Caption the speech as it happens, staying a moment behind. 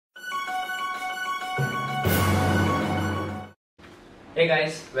Hey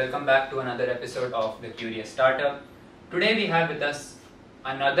guys, welcome back to another episode of The Curious Startup. Today we have with us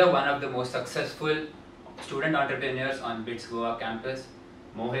another one of the most successful student entrepreneurs on BITS Goa campus,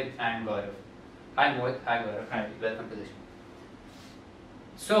 Mohit and Gaurav. Hi Mohit, hi Gaurav. Hi. Welcome to the show.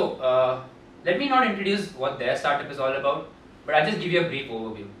 So, let me not introduce what their startup is all about, but I'll just give you a brief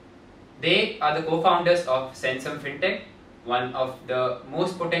overview. They are the co-founders of Sensum Fintech, one of the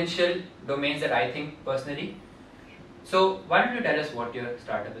most potential domains that I think personally. So, why don't you tell us what your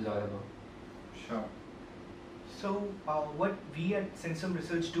startup is all about? Sure. So what we at Sensum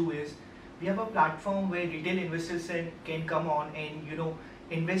Research do is we have a platform where retail investors can come on and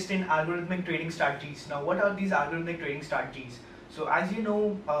invest in algorithmic trading strategies. Now, what are these algorithmic trading strategies? So as you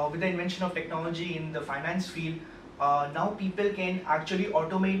know, with the invention of technology in the finance field, now people can actually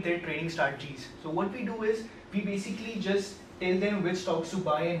automate their trading strategies. So what we do is we basically just tell them which stocks to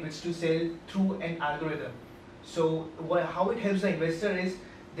buy and which to sell through an algorithm. So how it helps the investor is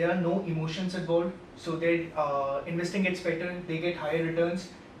there are no emotions involved, so their investing gets better, they get higher returns,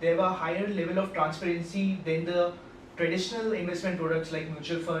 they have a higher level of transparency than the traditional investment products like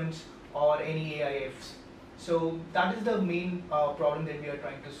mutual funds or any AIFs. So that is the main problem that we are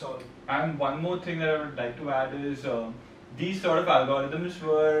trying to solve. And one more thing that I would like to add is these sort of algorithms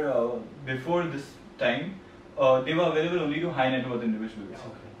were before this time they were available only to high net worth individuals.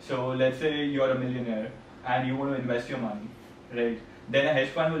 Okay. So let's say you're a millionaire and you want to invest your money, right? Then a hedge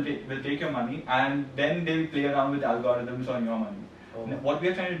fund will take your money and then they'll play around with algorithms on your money. Oh. What we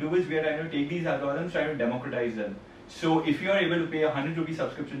are trying to do is we are trying to take these algorithms, trying to democratize them. So if you are able to pay a 100 rupee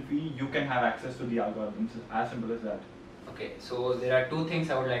subscription fee, you can have access to the algorithms. As simple as that. Okay, so there are two things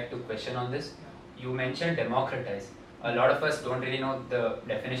I would like to question on this. You mentioned democratize. A lot of us don't really know the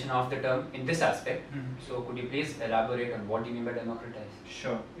definition of the term in this aspect. So could you please elaborate on what you mean by democratize?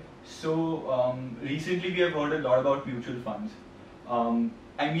 Sure. So recently we have heard a lot about mutual funds.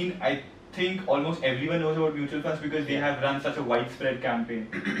 I think almost everyone knows about mutual funds because they have run such a widespread campaign.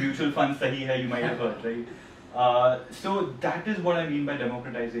 Mutual funds sahi hai, you might have heard, right? So that is what I mean by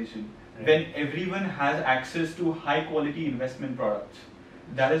democratization. Right. When everyone has access to high quality investment products,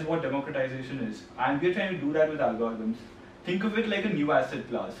 that is what democratization is. And we are trying to do that with algorithms. Think of it like a new asset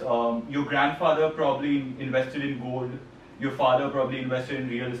class. Your grandfather probably invested in gold. Your father probably invested in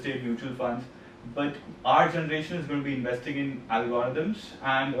real estate, mutual funds. But our generation is going to be investing in algorithms,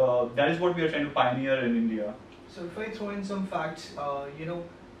 and that is what we are trying to pioneer in India. So if I throw in some facts,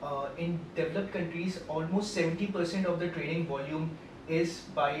 in developed countries, almost 70% of the trading volume is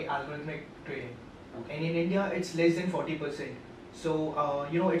by algorithmic trading. Okay. And in India, it's less than 40%. So,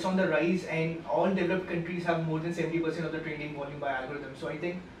 it's on the rise, and all developed countries have more than 70% of the trading volume by algorithms. So I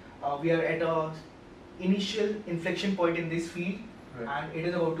think we are at a initial inflection point in this field, Right. and it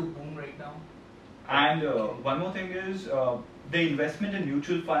is about to boom right now. And one more thing is the investment in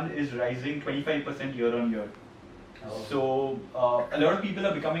mutual fund is rising 25% year on year. Oh. So a lot of people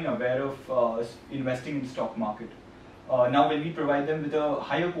are becoming aware of investing in stock market. Now when we provide them with a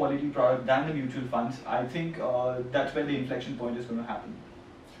higher quality product than the mutual funds, I think that's where the inflection point is going to happen.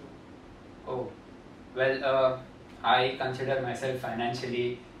 Oh, well, I consider myself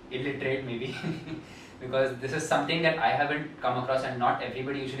financially illiterate maybe because this is something that I haven't come across, and not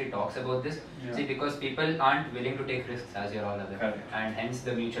everybody usually talks about this. Yeah. See, because people aren't willing to take risks, as you're all aware. Correct. And hence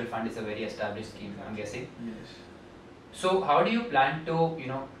the mutual fund is a very established scheme, I'm guessing. Yes. So how do you plan to,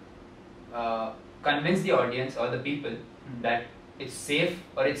 convince the audience or the people that it's safe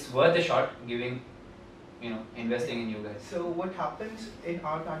or it's worth a shot giving, investing in you guys? So what happens in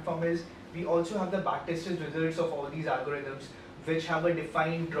our platform is we also have the backtested results of all these algorithms which have a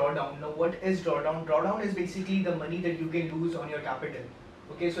defined drawdown. Now what is drawdown? Drawdown is basically the money that you can lose on your capital.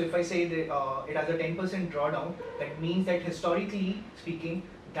 Okay, so if I say that it has a 10% drawdown, that means that historically speaking,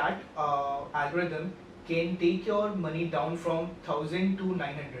 that algorithm can take your money down from 1000 to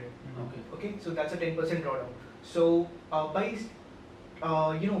 900. Okay, so that's a 10% drawdown. So by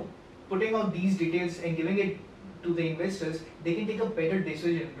putting out these details and giving it to the investors, they can take a better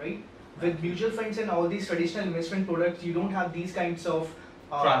decision, right? With mutual funds and all these traditional investment products, you don't have these kinds of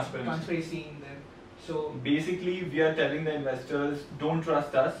transparency in them. So basically, we are telling the investors, don't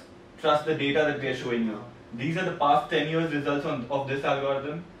trust us, trust the data that we are showing you. These are the past 10 years results of this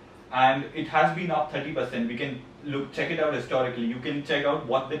algorithm, and it has been up 30%. We can check it out historically. You can check out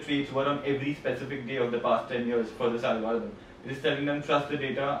what the trades were on every specific day of the past 10 years for this algorithm. It is telling them trust the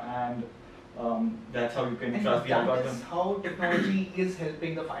data, and that's how you can trust the algorithm. That is how technology is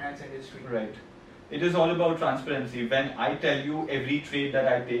helping the finance industry. Right. It is all about transparency. When I tell you every trade that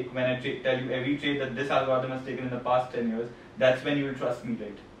I take, when I tell you every trade that this algorithm has taken in the past 10 years, that's when you will trust me,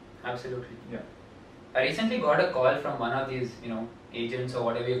 right? Absolutely. Yeah. I recently got a call from one of these, agents or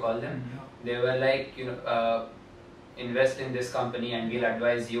whatever you call them. They were like, invest in this company and we'll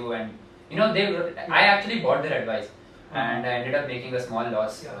advise you. And I actually bought their advice, and I ended up making a small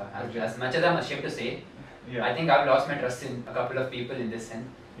loss. As much as I'm ashamed to say, I think I've lost my trust in a couple of people in this sense.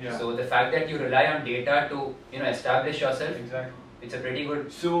 So the fact that you rely on data to establish yourself, it's a pretty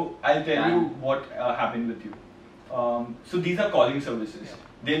good. So I'll tell you what happened with you. So these are calling services.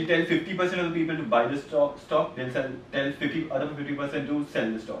 They'll tell 50% of the people to buy the stock. They'll tell other 50% to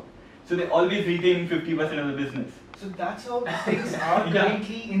sell the stock. So they always retain 50% of the business. So that's how things are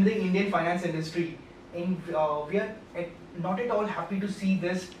currently in the Indian finance industry, and we are not at all happy to see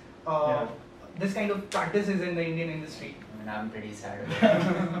this this kind of practices in the Indian industry. I mean, I'm pretty sad about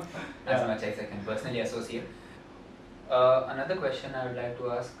it. As much as I can personally associate. Another question I would like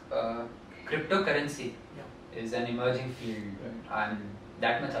to ask: cryptocurrency is an emerging field. I'm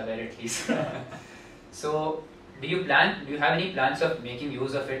that much aware at least. So, do you have any plans of making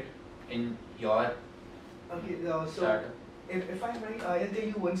use of it in your so if I'm right, I'll tell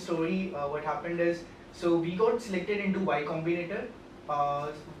you one story. What happened is, so we got selected into Y Combinator.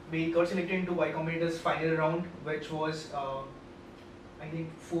 We got selected into Y Combinator's final round, which was I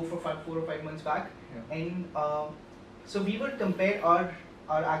think 4 or 5 months back. And so we would compare our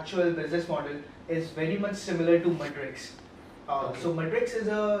actual business model is very much similar to Matrix. So Matrix is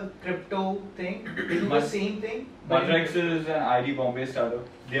a crypto thing. They do the same thing. Matrix is an ID Bombay startup.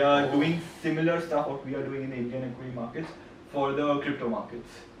 They are doing similar stuff what we are doing in the Indian equity markets for the crypto markets.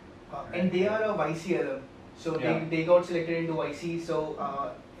 And they are a YC alum. So they got selected into YC.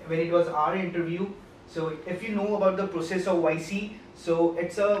 So when it was our interview, so if you know about the process of YC, so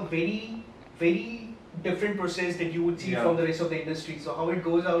it's a very, very different process that you would see from the rest of the industry. So how it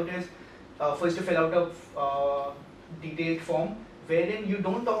goes out is, first you fill out a detailed form wherein you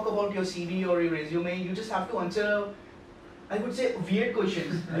don't talk about your CV or your resume. You just have to answer, I would say, weird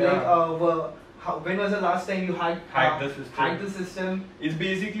questions like when was the last time you hacked the system? It's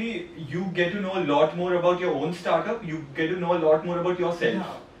basically you get to know a lot more about your own startup. You get to know a lot more about yourself.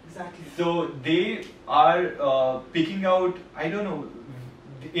 Yeah, exactly. So they are picking out, I don't know,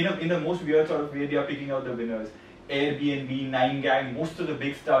 in the most weird sort of way, they are picking out the winners. Airbnb, 9gang, most of the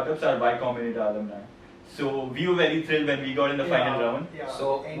big startups are Y Combinator alumni. So we were very thrilled when we got in the final round.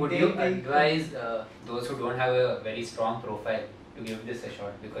 So would you advise those who don't have a very strong profile to give this a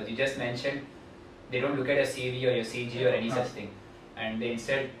shot? Because you just mentioned they don't look at your CV or your CG or any such thing, and they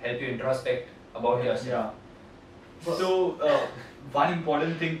instead help you introspect about yourself. So one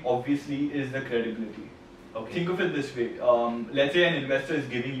important thing obviously is the credibility. Think of it this way. Let's say an investor is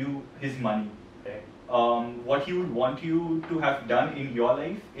giving you his money. What he would want you to have done in your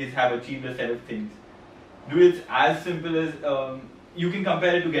life is have achieved a set of things. It's as simple as you can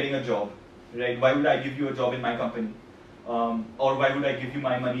compare it to getting a job, right? Why would I give you a job in my company, or why would I give you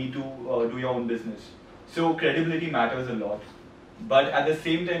my money to do your own business? So credibility matters a lot, but at the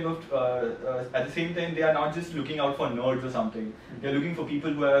same time, they are not just looking out for nerds or something. They're looking for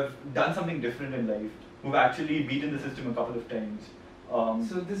people who have done something different in life, who've actually beaten the system a couple of times.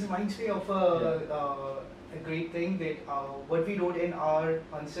 So this reminds me of a great thing that what we wrote in our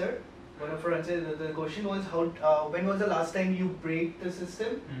answer. One of our answers, the question was when was the last time you break the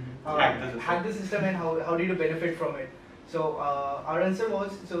system, hack the system, and how did you benefit from it? So our answer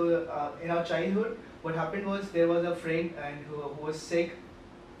was, in our childhood, what happened was there was a friend and who was sick.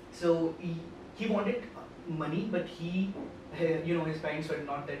 So he wanted money, but his parents were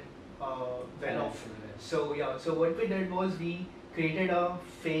not that well off. So so what we did was we created a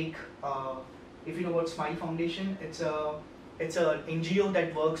fake. If you know about Smile Foundation, it's a NGO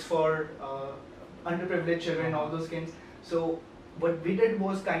that works for underprivileged children, all those kinds. So what we did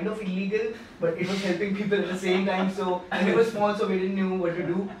was kind of illegal, but it was helping people at the same time. So and we were small, so we didn't know what to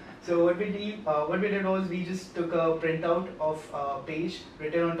do. So what we did was we just took a printout of a page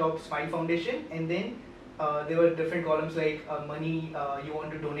written on top Smile Foundation, and then there were different columns like money you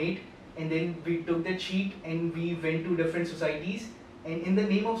want to donate, and then we took that sheet and we went to different societies. And in the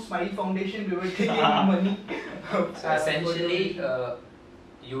name of Smile Foundation, we were taking money. So essentially,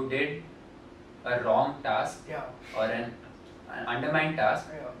 you did a wrong task or an undermined task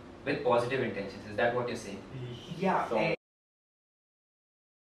with positive intentions. Is that what you're saying? Yeah.